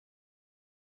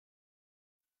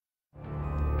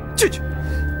进去。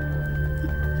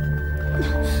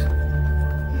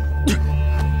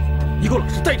你给我老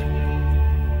实待着。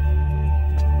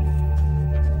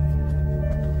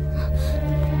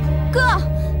哥，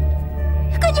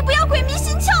哥，你不要鬼迷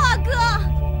心窍啊，哥！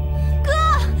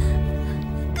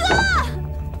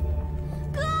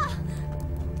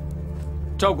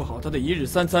照顾好他的一日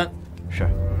三餐。是。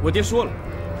我爹说了，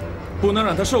不能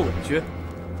让他受委屈，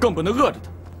更不能饿着他。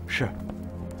是。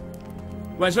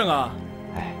万胜啊，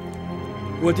哎，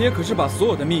我爹可是把所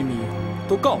有的秘密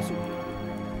都告诉我了，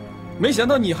没想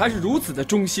到你还是如此的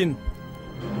忠心。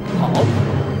好，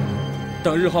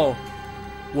等日后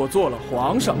我做了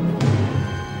皇上，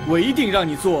我一定让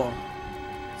你做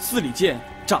司礼监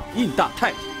掌印大太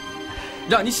监，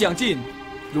让你享尽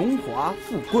荣华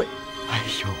富贵。哎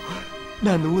呦，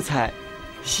那奴才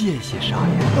谢谢少爷。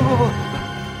不，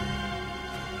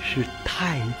是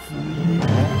太子爷。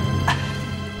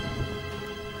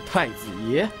太子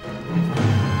爷，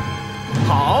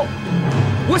好，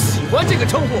我喜欢这个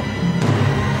称呼。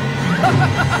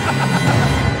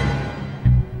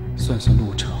算算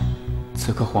路程，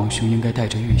此刻皇兄应该带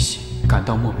着玉玺赶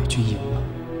到漠北军营了。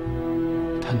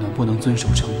他能不能遵守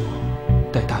承诺，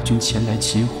带大军前来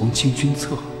秦皇清君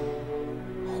侧？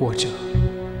或者，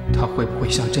他会不会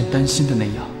像朕担心的那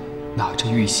样，拿着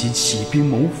玉玺起兵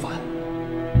谋反？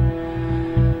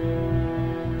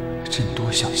朕多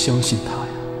想相信他呀，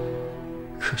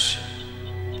可是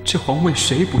这皇位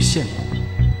谁不羡慕？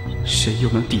谁又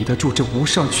能抵得住这无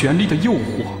上权力的诱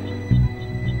惑？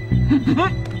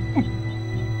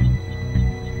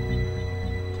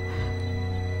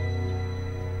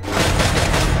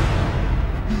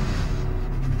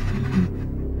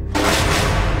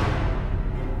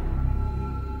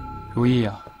如意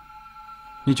啊，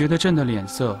你觉得朕的脸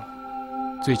色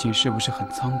最近是不是很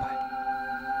苍白？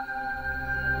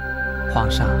皇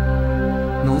上，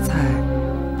奴才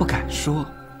不敢说。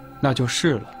那就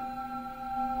是了。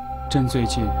朕最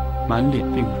近满脸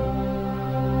病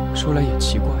容，说来也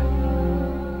奇怪，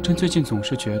朕最近总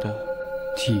是觉得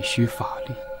体虚乏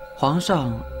力。皇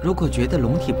上如果觉得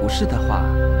龙体不适的话，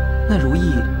那如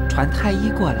意传太医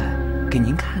过来给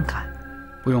您看看。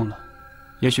不用了，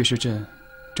也许是朕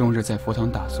终日在佛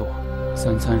堂打坐，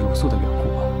三餐如素的缘故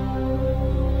吧。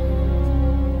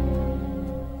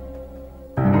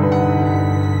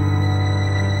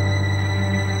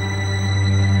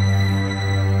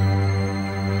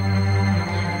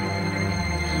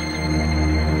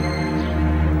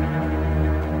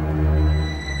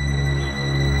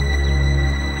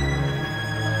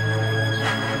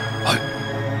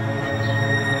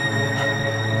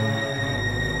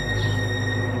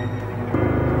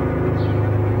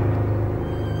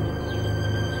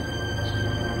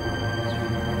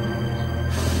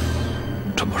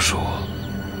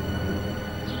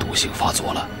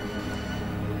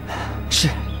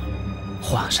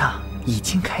已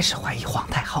经开始怀疑皇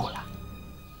太后了。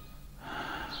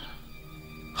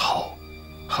好，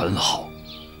很好。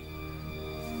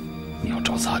你要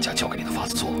照咱家教给你的法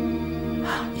子做，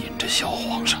引着小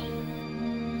皇上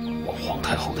往皇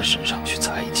太后的身上去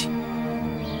猜忌。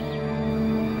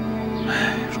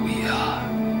哎，如意啊，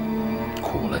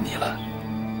苦了你了。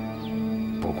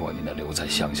不过你那留在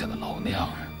乡下的老娘，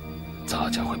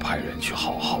咱家会派人去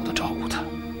好好的照顾她，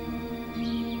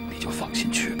你就放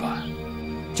心去吧。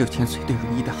9千岁对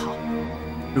如意的好，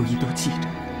如意都记着。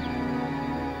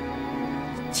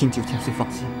请9千岁放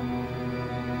心，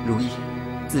如意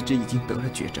自知已经得了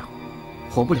绝症，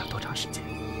活不了多长时间。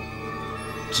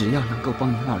只要能够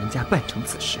帮您老人家办成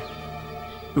此事，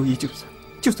如意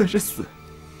就算是死，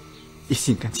也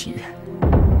心甘情愿。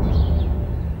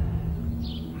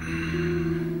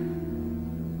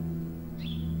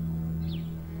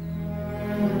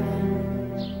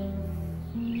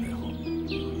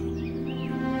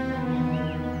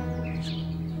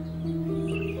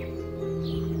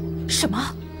什么？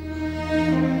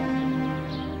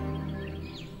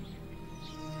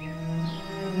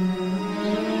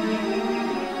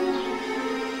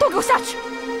都给我下去！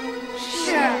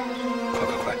是。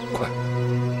快！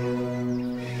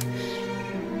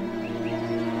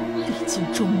李尽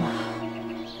忠啊，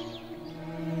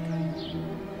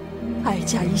哀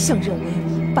家一向认为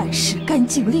你办事干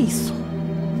净利索，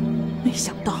没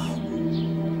想到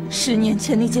10年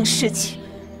前那件事情，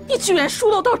你居然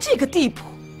疏漏到这个地步。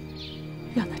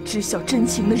让那知晓真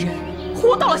情的人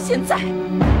活到了现在。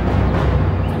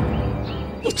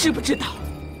你知不知道，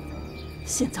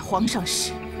现在皇上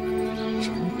是人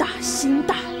大心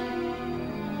大，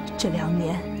这2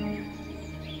年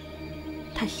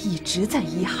他一直在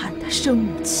遗憾他生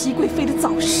母祺贵妃的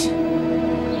早逝。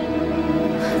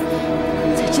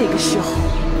在这个时候，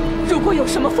如果有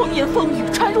什么风言风语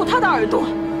传入他的耳朵，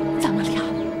咱们俩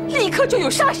立刻就有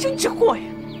杀身之祸呀！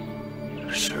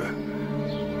是。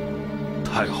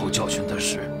太后教训的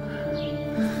是，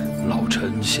老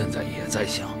臣现在也在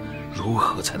想，如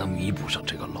何才能弥补上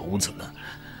这个篓子呢？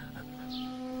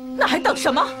那还等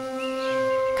什么？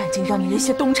赶紧让你那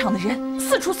些东厂的人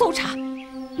四处搜查，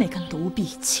那个奴婢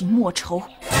秦莫愁，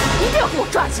一定要给我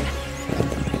抓起来！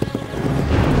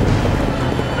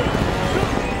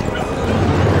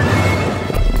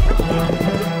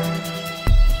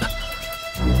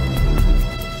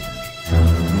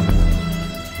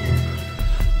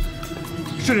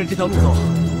顺着这条路走，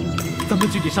咱们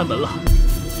就进山门了。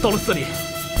到了寺里，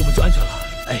我们就安全了。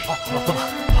哎，好，走吧。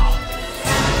好。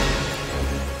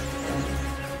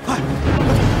快！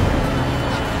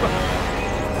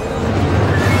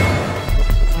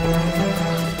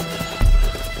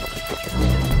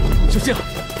小心！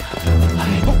哎，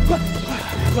快！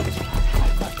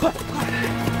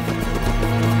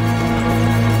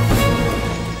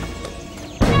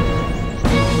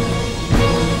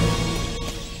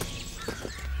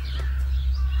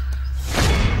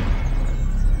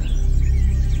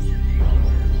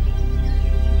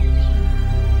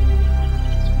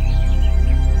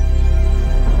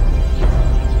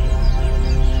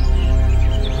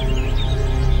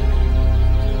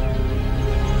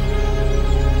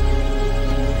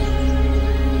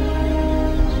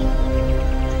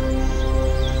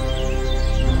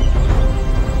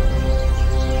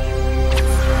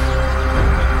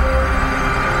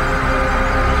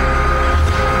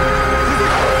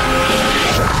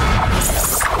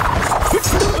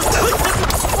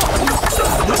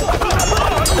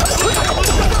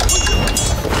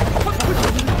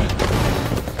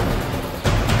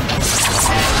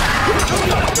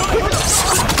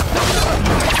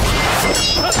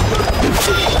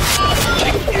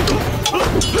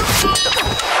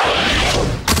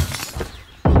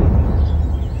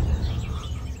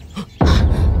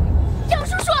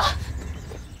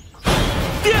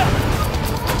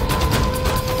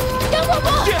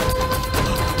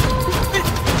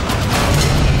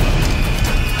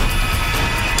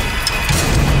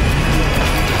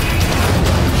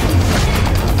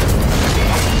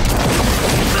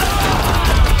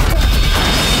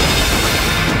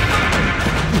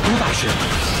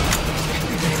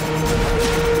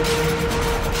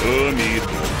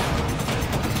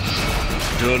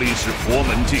这里是佛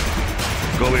门境，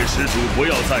各位施主不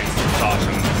要在此杀生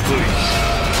罪。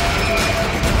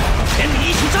连你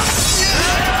一起杀！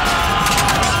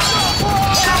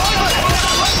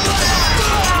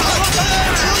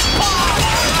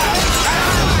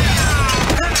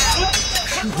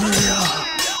是啊，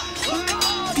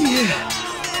爹，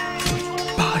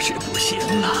爸是不行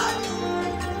了。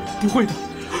不会的，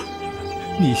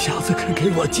你小子可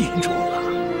给我记住了，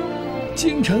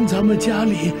京城咱们家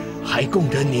里还供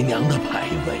着你娘的牌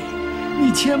位，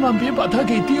你千万别把它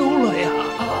给丢了呀！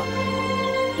啊，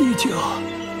你就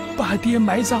把爹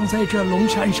埋葬在这龙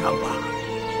山上吧。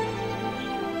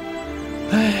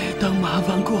哎，等麻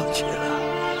烦过去了，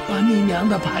把你娘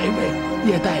的牌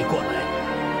位也带过来，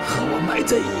和我埋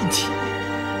在一起。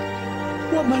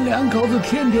我们两口子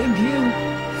天天听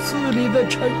寺里的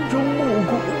晨钟暮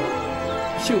鼓，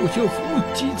修修福，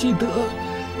积积德，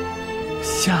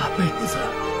下辈子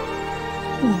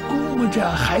我估摸着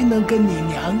还能跟你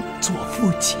娘做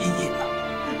夫妻呢。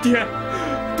爹，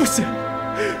不行，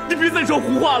你别再说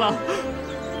胡话了。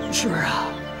是啊，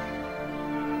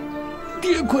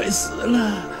爹快死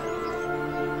了，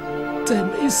在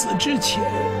没死之前，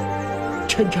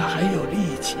趁着还有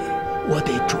力气，我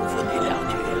得嘱咐你两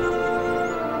句啊。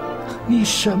你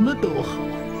什么都好，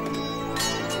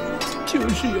就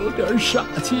是有点傻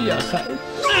气呀，孩子。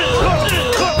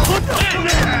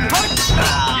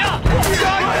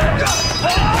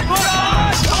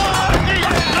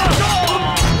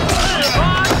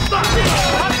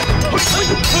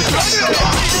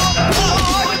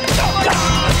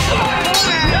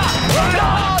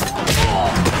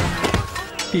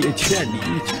爹劝你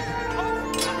一句，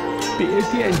别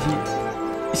惦记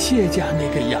谢家那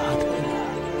个丫头了，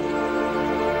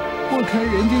我看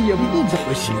人家也不怎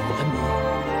么喜欢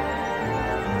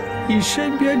你，你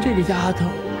身边这个丫头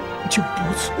就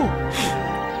不错，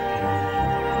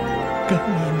跟你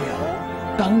娘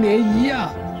当年一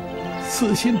样，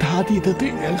死心塌地的对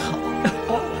人好。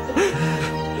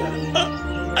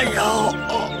哎呦，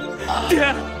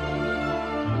爹，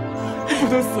你不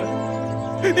能死，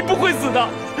你不会死的，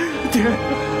爹。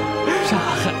傻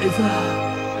孩子，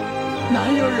哪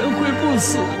有人会不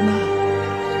死呢？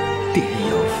爹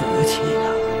有福气啊，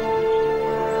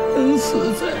能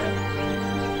死在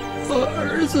我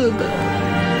儿子的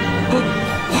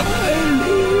怀里。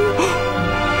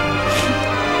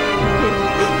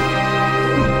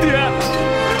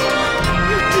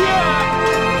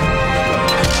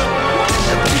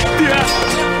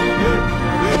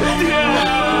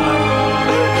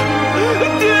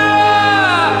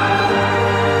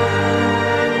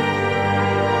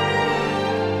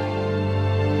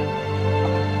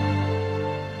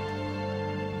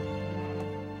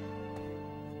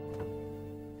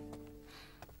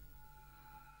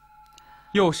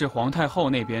又是皇太后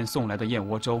那边送来的燕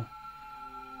窝粥。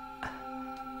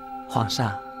皇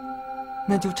上，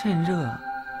那就趁热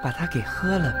把它给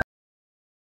喝了吧。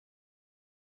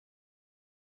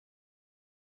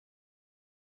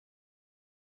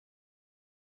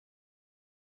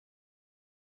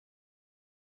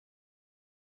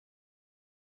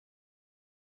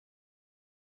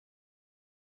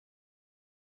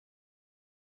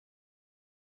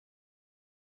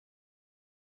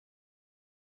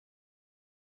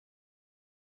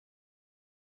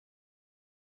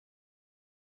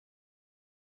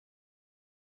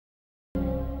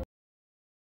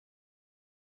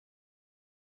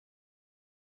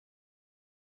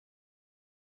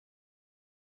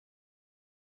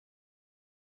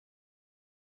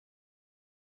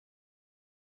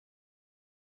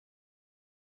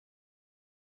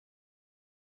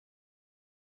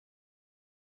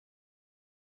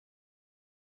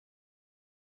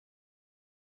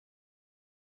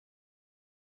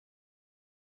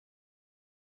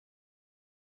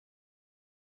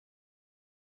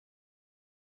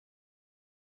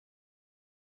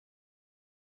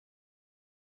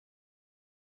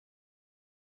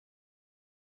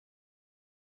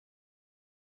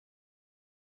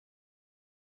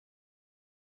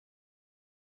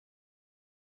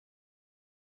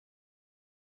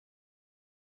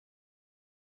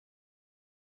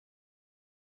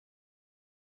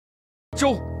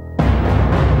粥。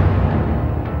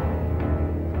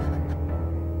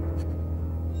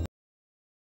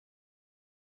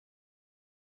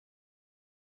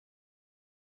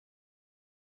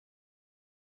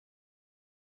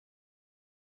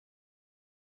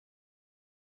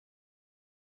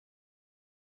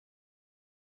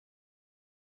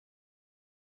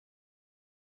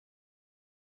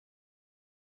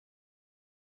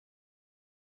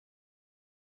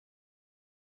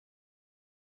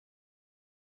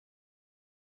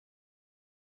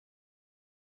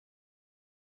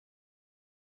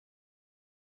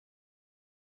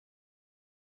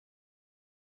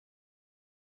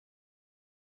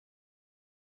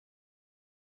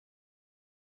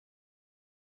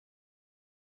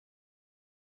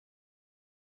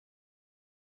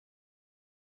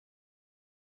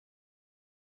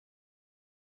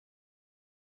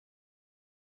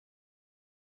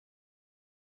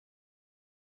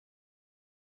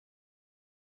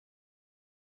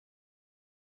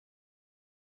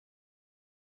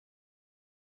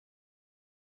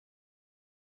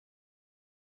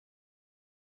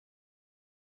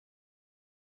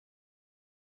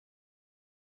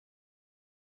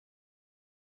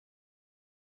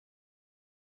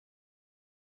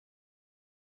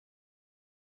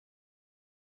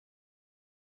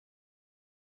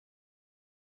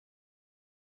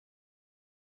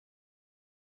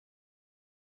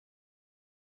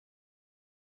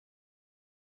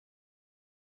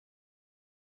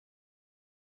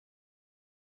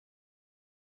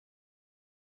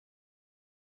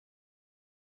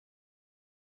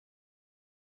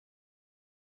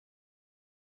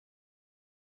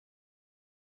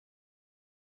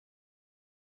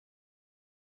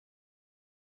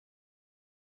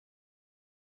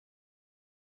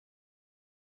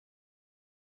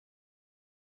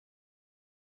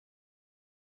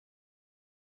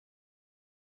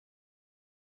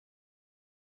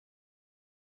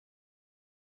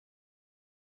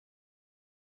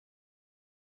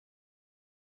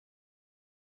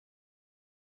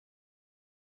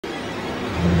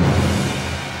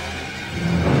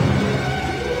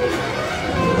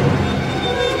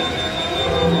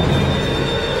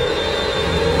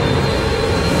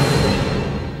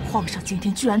皇上今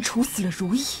天居然处死了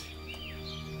如意，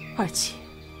而且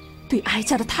对哀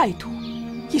家的态度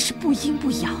也是不阴不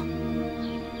阳，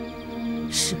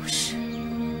是不是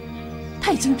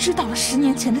他已经知道了10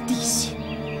年前的底细？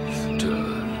这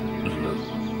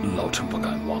老臣不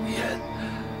敢妄言。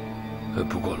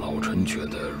不过老臣觉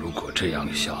得，如果这样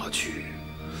下去，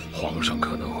皇上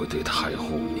可能会对太后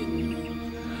您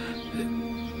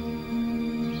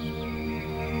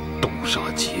动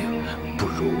杀机，不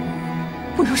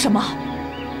如什么？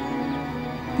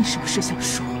你是不是想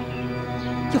说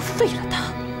要废了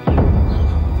他？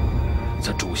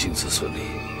在诸姓子孙里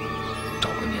找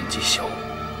个年纪小、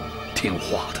听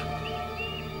话的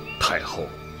太后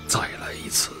再来一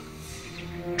次，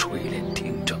垂帘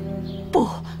听政。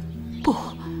不，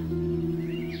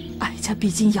哀家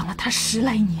毕竟养了他10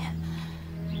来年，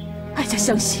哀家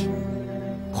相信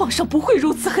皇上不会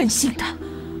如此狠心的。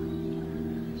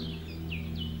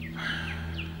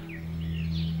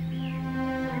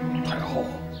太后，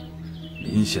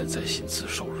您现在心慈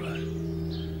手软，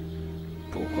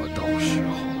不过到时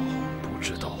候不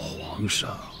知道皇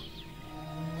上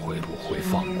会不会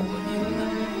放过您呢？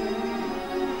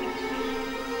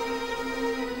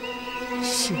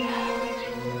是啊，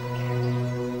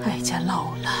哀家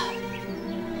老了，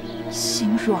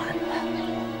心软了。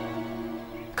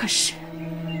可是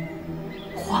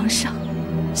皇上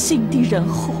心地仁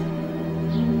厚，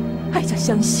哀家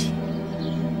相信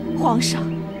皇上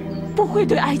不会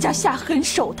对哀家下狠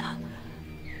手的。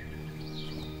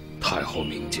太后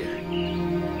明鉴，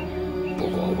不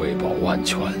过为保万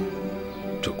全，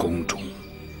这宫中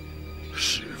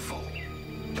是否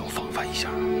要防范一下？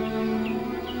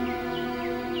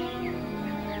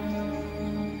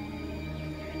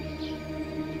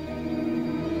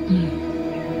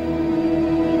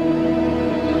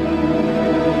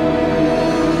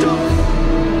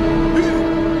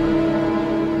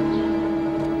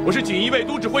我是锦衣卫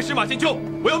都指挥使马千秋，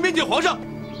我要面见皇上。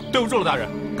对不住了，大人，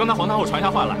刚才皇太后传下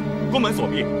话来，宫门锁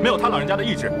闭，没有他老人家的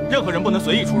懿旨，任何人不能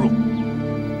随意出入。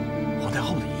皇太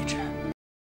后的懿旨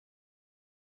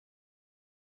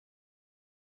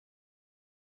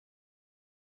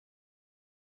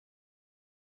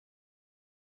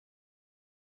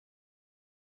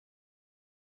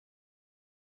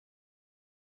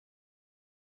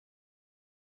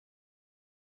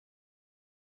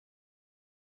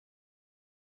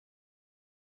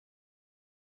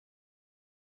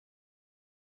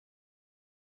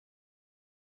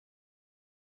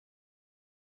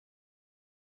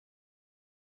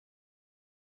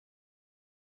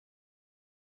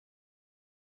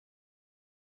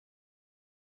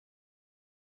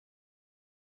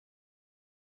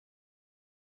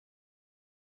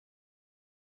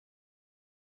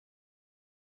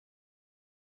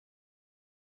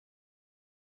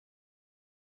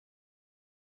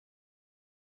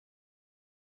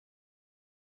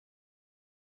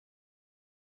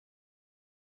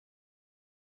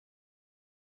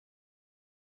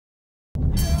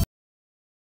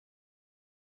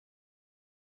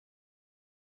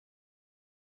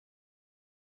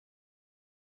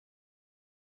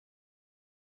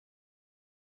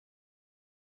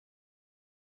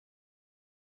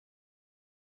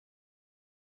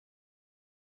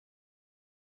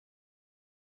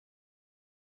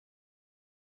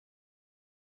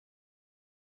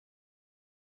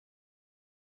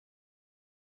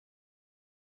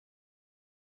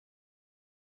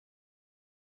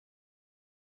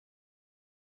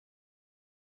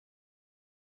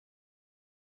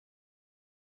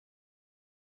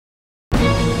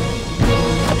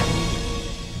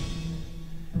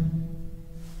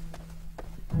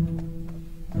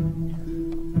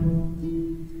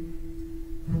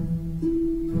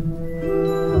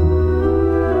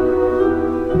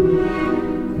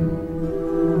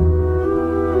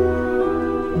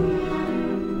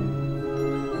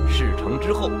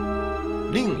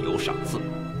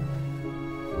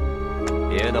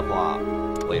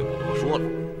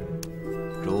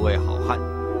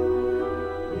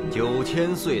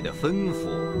？9000岁的吩咐，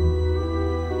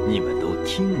你们都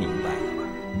听明白了吗？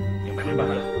明白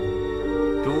了。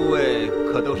诸位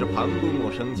可都是庞公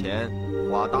公生前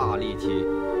花大力气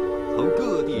从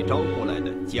各地招过来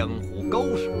的江湖高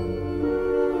手。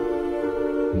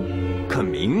可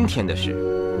明天的事，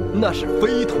那是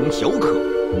非同小可。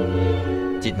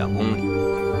进到宫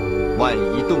里，万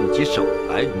一动起手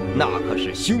来，那可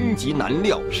是凶吉难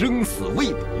料，生死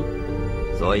未卜。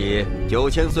所以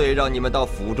9000岁让你们到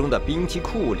府中的兵器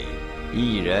库里，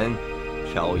一人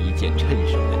挑一件趁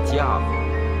手的家伙，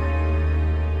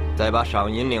再把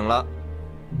赏银领了，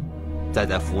再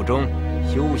在府中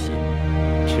休息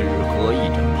吃喝一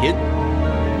整天。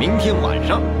明天晚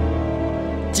上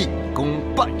进宫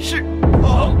办事。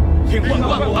好，请宦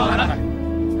官过来。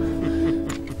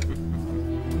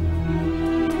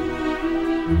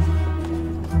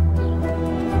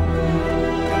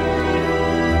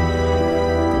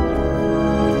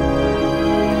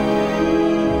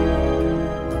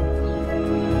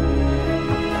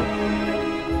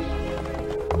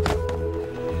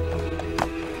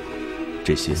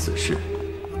这些死士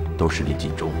都是李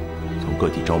尽忠从各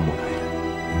地招募来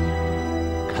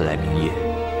的，看来明夜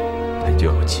他就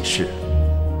要起事了。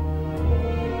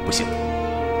不行，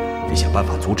得想办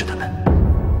法阻止他们。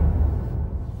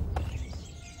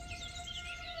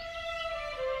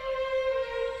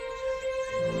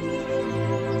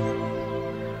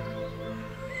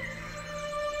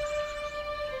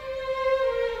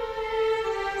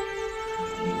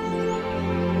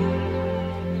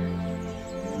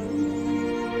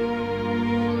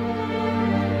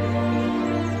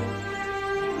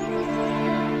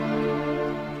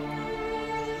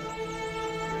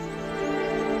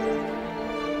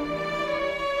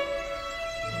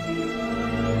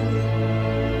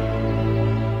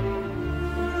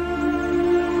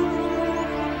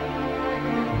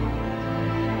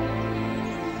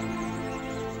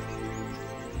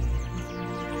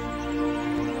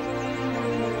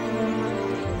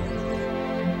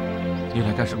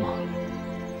来干什么？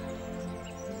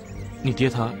你爹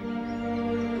他……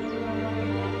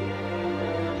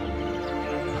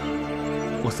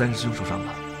我三师兄受伤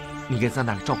了，你该在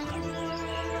那里照顾他。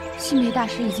青梅大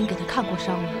师已经给他看过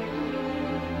伤了，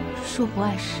说不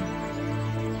碍事。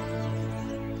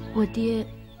我爹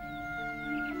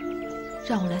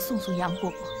让我来送送杨伯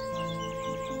伯，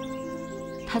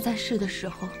他在世的时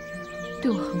候对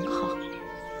我很好。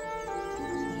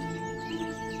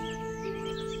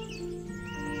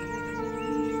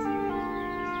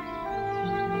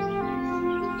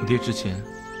我爹之前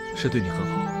是对你很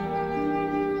好，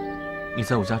你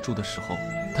在我家住的时候，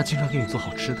他经常给你做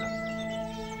好吃的。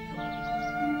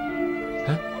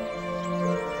哎，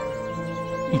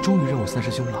你终于认我三师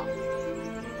兄了。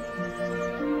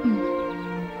嗯，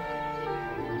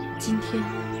今天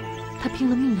他拼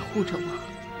了命的护着我，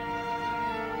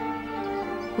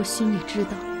我心里知道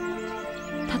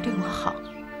他对我好。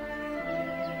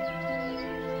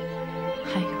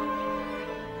还有，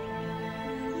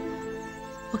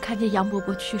我看见杨伯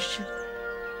伯去世，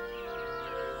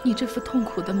你这副痛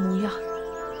苦的模样，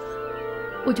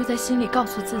我就在心里告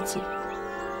诉自己，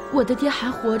我的爹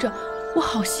还活着，我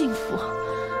好幸福。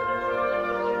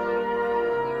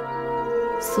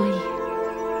所以，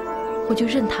我就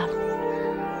认他了。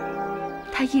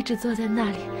他一直坐在那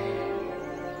里，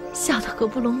笑得合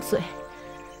不拢嘴。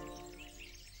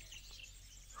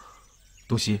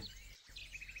东西，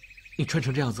你穿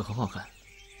成这样子很好看。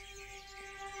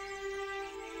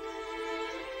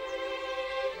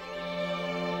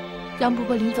杨伯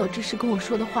伯临走之时跟我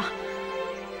说的话，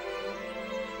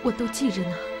我都记着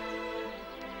呢。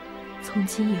从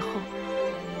今以后，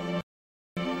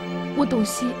我董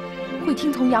西会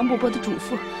听从杨伯伯的嘱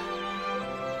咐，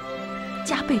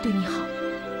加倍对你好。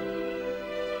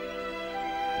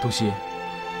东西，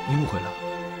你误会了。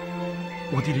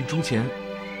我爹临终前，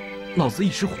脑子一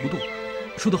时糊涂，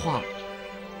说的话，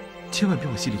千万别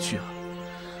往心里去啊。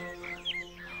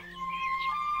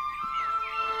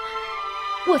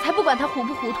我才不管他糊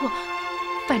不糊涂，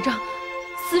反正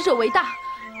死者为大。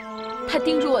他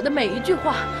叮嘱我的每一句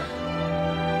话，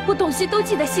我董西都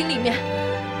记在心里面。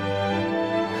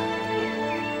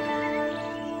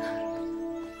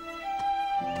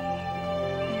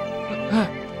哎，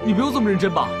你不用这么认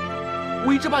真吧？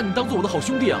我一直把你当做我的好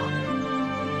兄弟啊。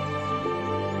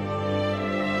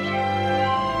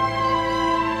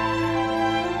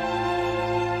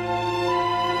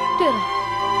对了，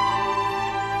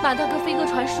马大哥飞鸽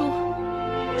传书，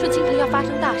说京城要发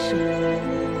生大事，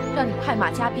让你快马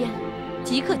加鞭，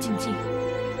即刻进京。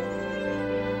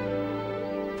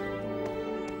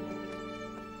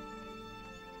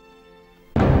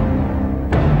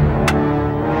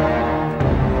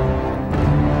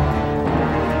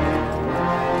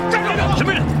什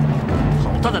么人？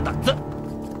好大的胆子，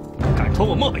敢闯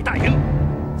我漠北大营！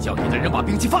叫你的人把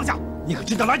兵器放下！你可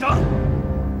知道来者？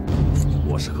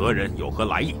我是何人，有何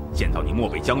来意？见到你漠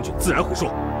北将军，自然会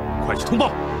说。快去通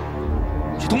报！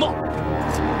去通报！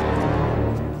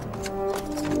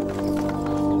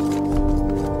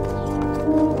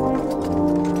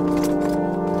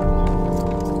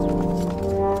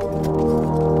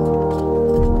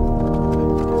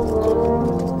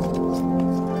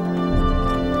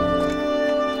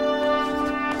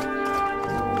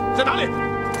在哪里？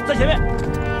在前面。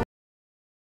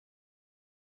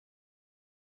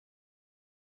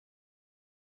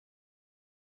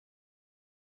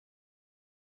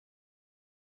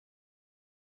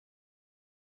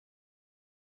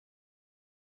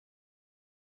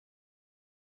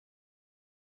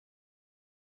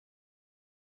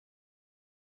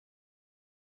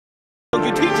将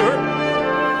军听旨，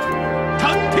臣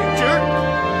听旨，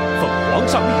奉皇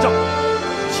上密诏，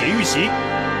且玉玺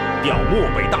调漠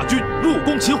北大军入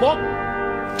攻秦皇，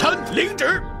臣领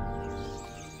旨。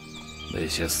那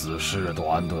些死士都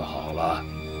安顿好了，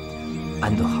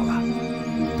安顿好了，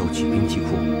都去兵器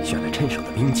库选了趁手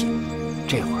的兵器，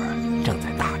这会儿正在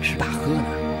大吃大喝呢。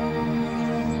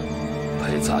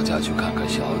陪咱家去看看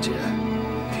小姐，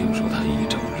听说她一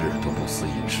整日都不思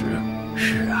饮食。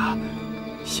是啊，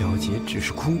小姐只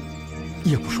是哭，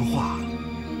也不说话。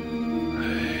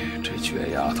哎，这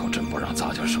倔丫头真不让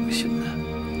咱家省心呢。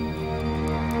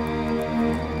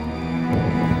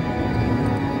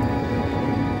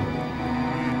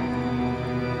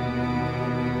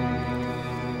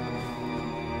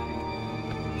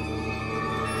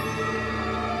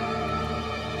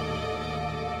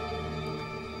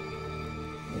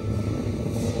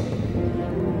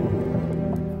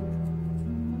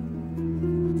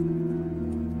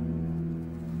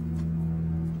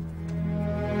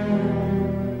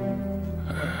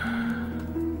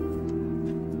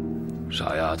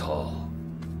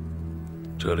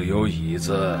这里有椅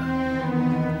子，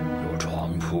有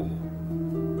床铺，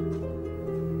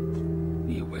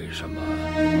你为什么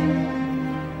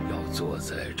要坐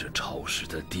在这潮湿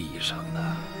的地上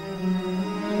呢？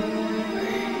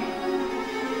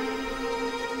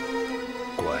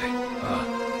乖啊，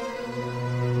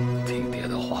听爹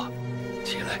的话，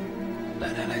起来，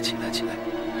来，起来，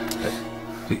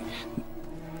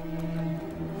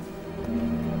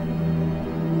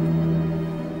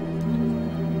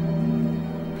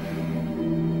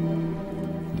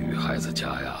女孩子家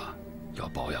呀，要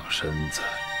保养身子，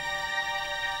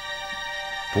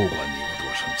不管你有多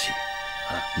生气，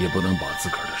也不能把自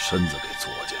个儿的身子给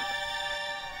作践了。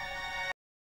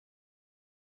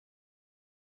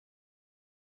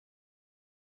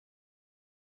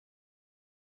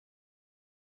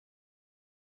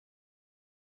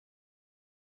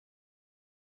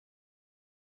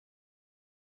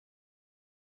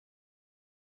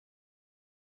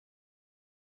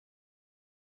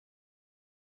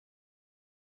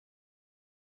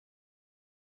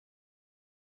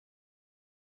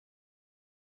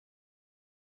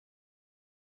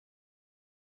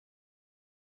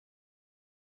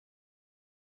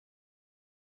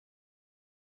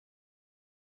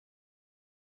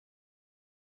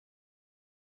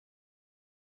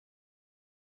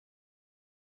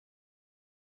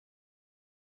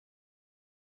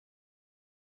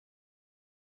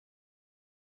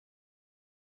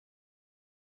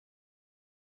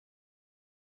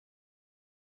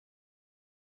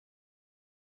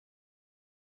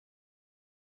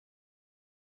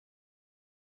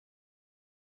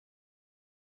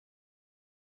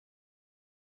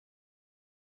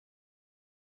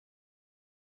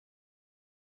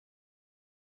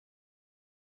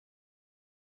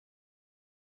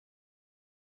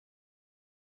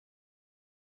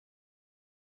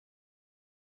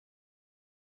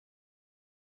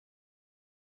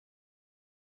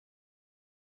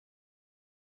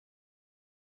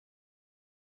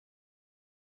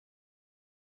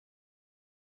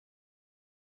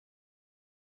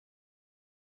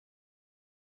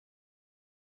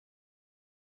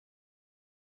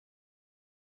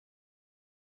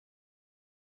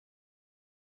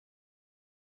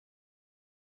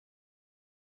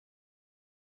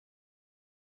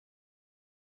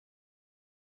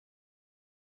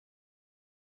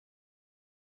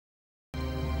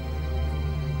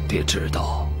爹知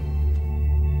道，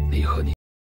你和你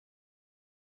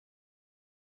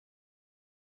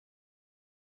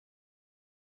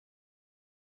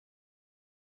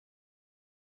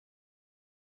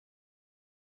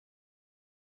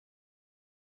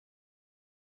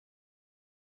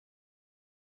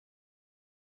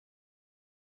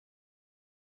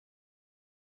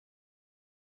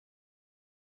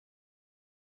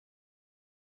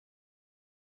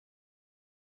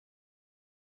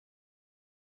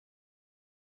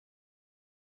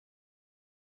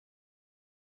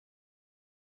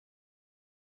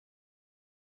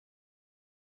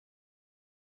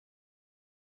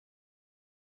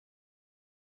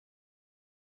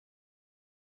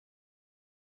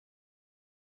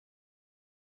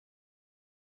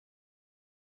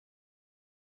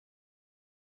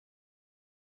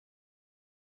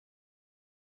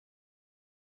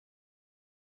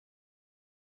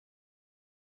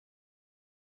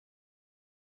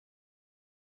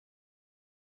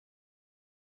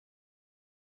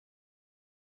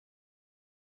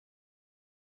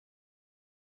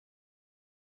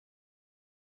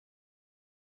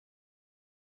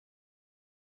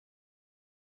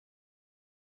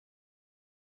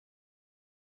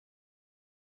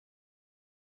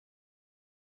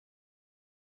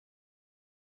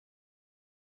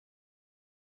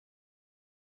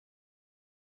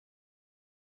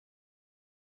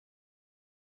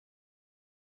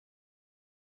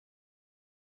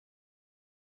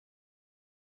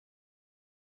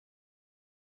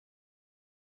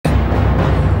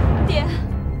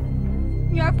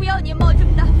不要你冒这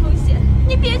么大风险，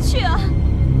你别去啊！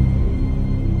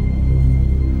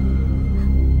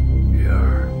月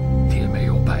儿，爹没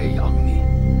有白养你。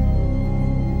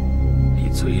你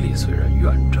嘴里虽然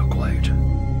怨着怪着，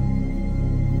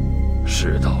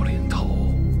事到临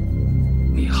头，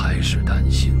你还是担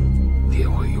心爹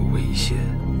会有危险，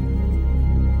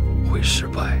会失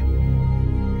败，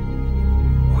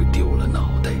会丢了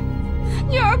脑袋。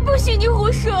女儿，不许你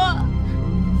胡说！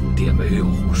爹没有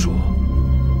胡说。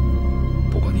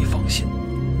不过你放心，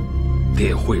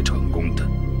爹会成功的。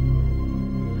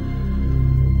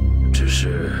只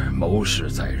是谋事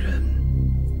在人，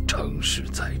成事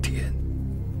在天。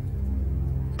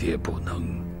爹不能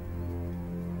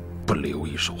不留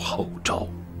一手后招。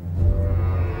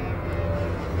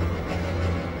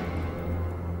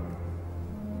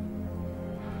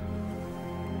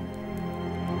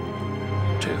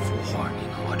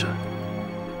拿着。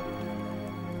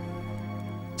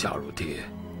假如爹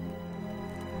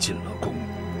进了宫，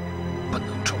不能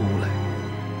出来，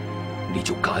你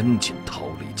就赶紧逃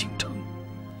离京城，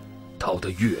逃得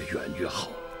越远越好。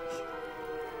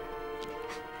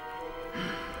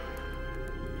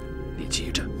你记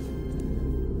着，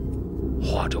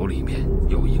画轴里面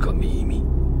有一个秘密，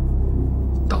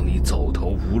当你走投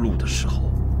无路的时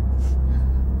候，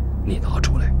你拿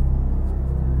出来，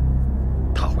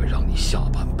它会让你下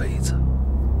半辈子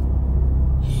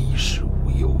衣食无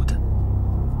忧的。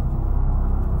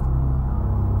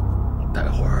待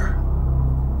会儿，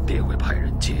爹会派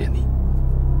人接你，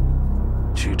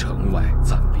去城外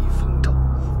暂避风头。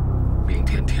明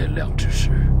天天亮之时，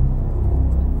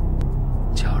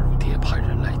假如爹派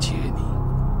人来接你，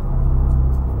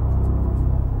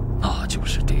那就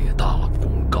是爹大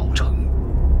功告成。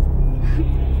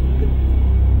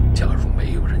假如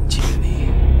没有人接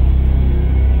你，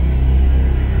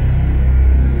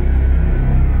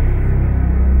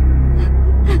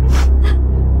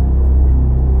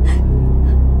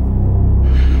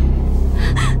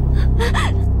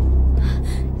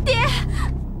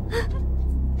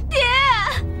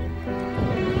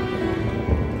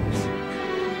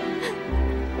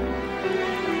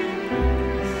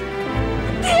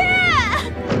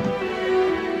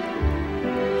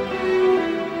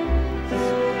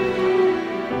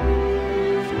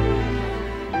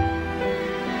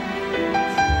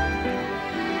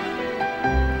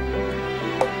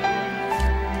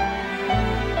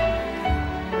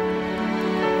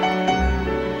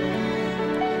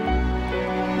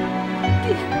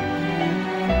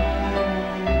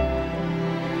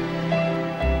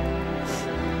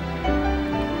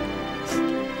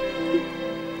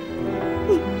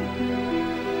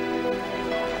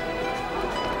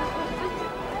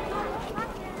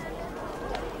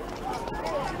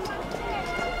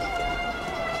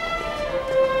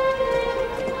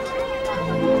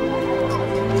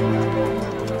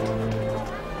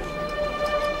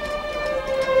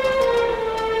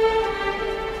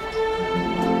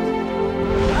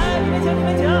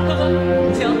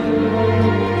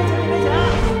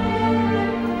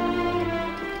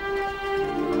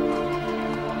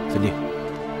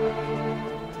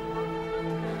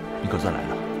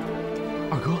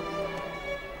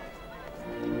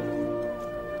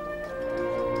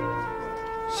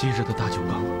昔日的大酒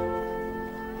缸，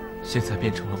现在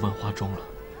变成了万花庄了。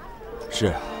是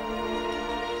啊，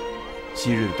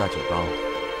昔日的大酒缸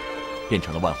变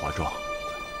成了万花庄。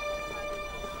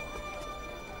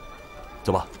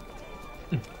走吧。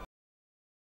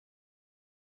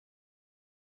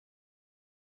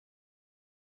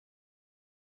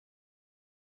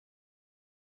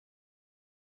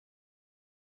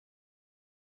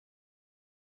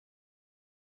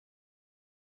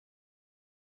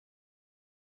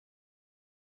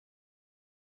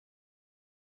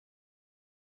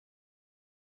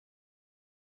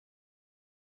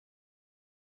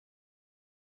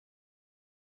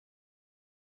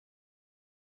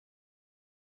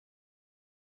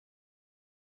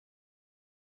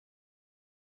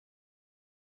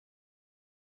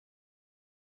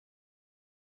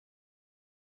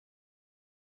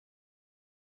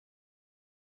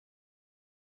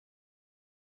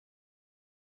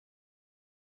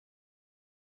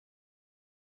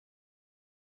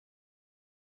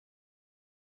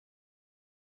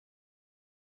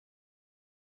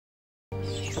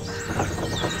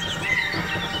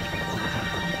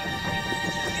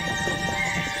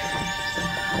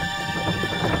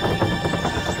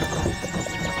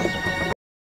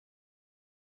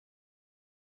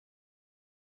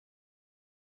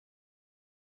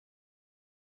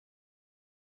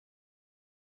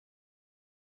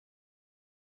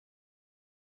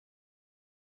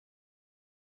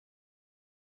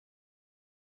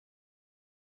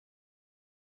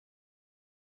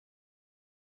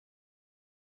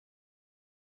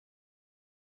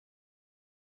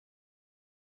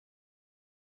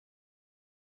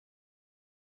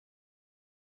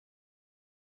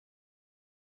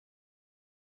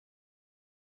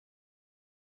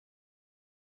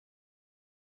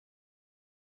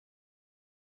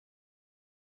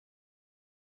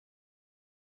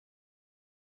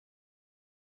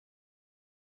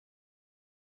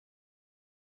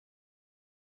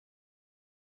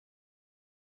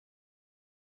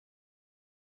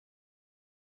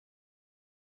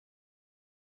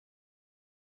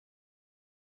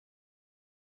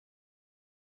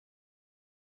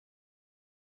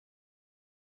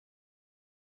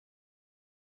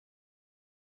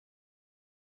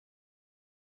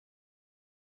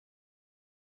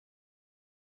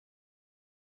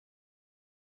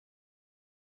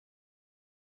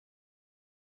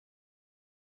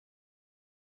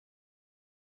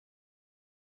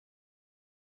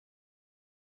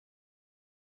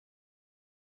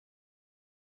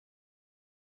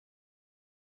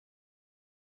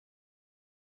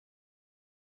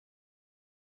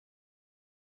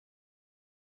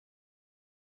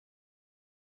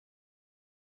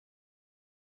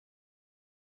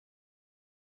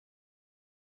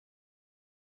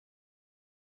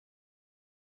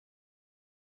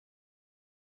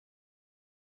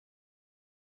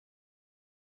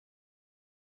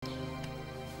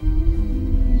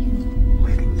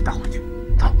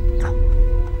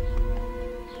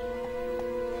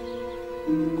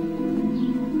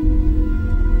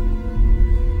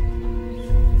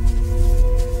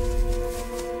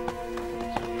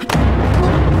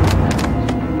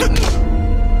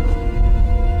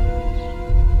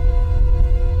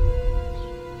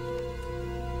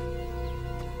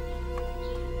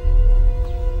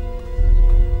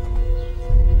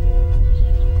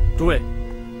诸位，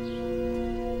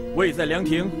我已在凉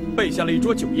亭备下了一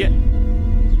桌酒宴，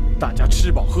大家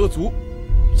吃饱喝足，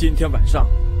今天晚上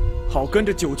好跟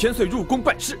着9000岁入宫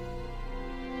办事。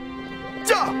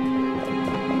驾！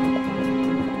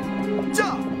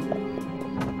驾！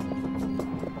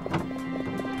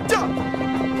驾！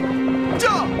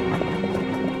驾！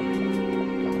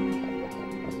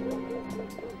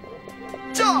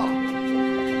驾！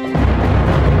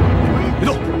别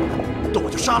动，动我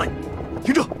就杀了你！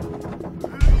听着。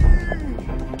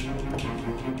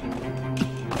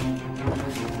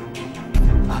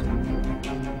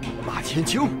 千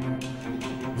秋，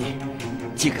你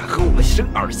竟敢和我们生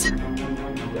二心！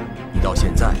你到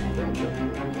现在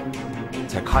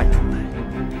才看出来，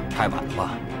太晚了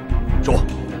吧？说，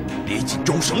李锦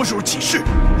州什么时候起事？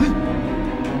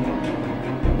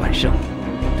万胜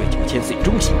对9000岁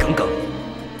忠心耿耿，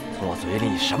从我嘴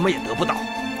里什么也得不到。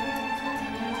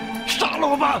杀了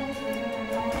我吧！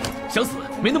想死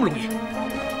没那么容易。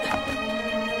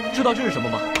知道这是什么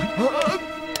吗？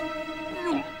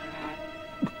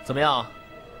怎么样，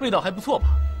味道还不错吧？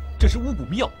这是巫蛊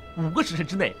妙，5个时辰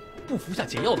之内不服下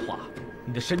解药的话，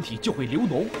你的身体就会流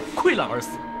脓溃烂而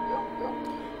死。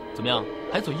怎么样，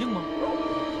还嘴硬吗？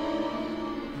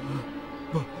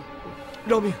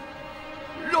饶命！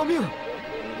饶命！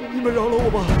你们饶了我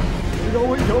吧，饶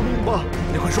我一条命吧！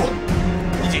你快说，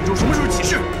李锦州什么时候起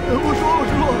事？我说。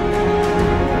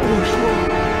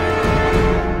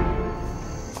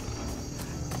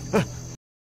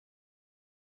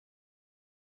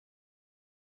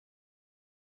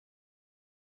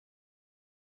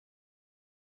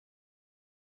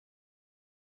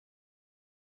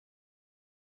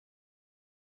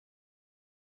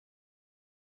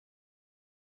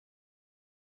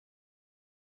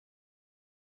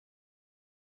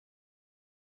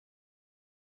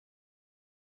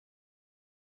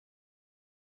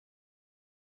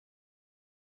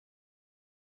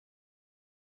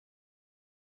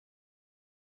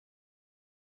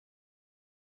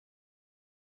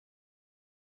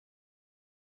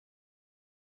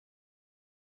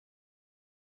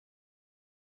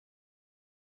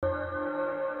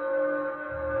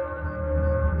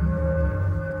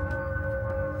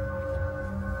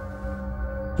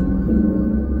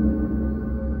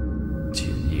 今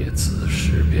夜子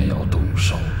时便要动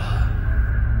手了，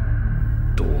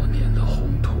多年的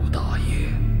宏图大业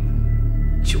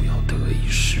就要得以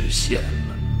实现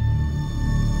了。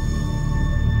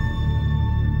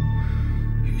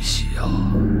玉玺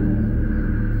啊，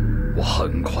我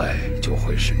很快就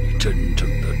会是你真正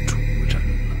的主人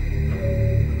了。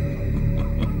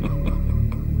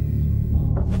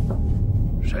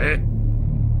谁？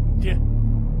爹，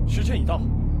时辰已到，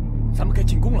咱们该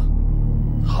进宫了。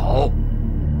好，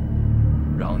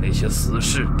让那些死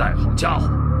士带好家伙，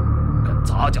跟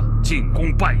咱家进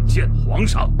宫拜见皇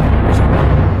上。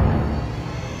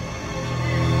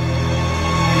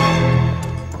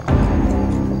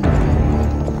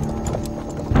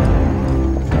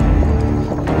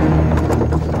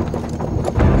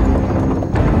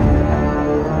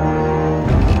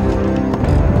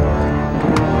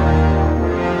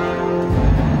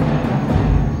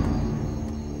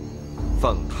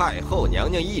奉太后娘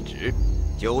娘懿旨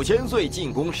，9000岁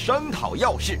进宫商讨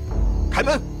要事，开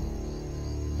门。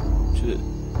是。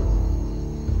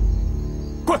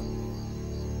滚！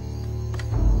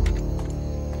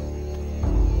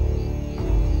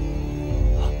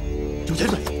啊，9000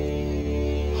岁，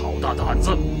好大胆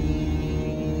子，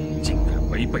竟敢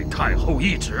违背太后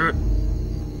懿旨！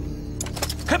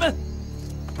开门！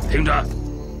听着，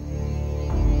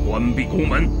关闭宫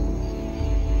门，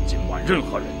今晚任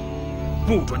何人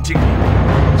不准进宫。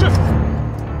是。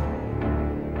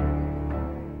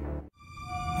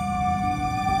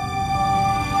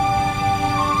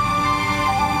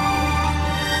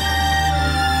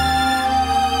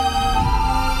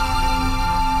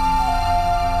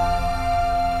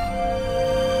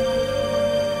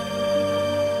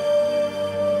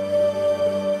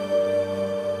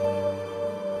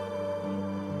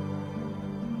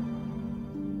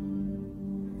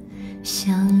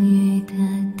相遇的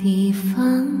地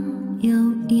方有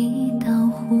一道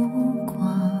湖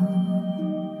光，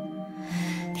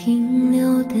停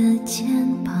留的肩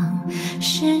膀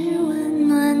是温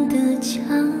暖的墙，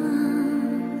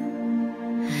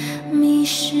迷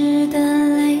失的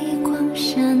泪光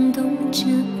闪动着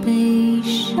悲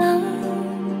伤，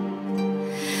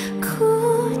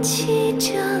哭泣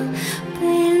着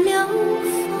被流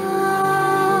放。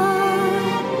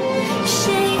谁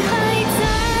还在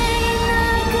那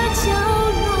个角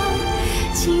落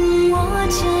紧握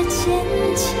着坚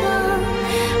强，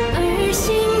而心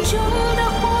中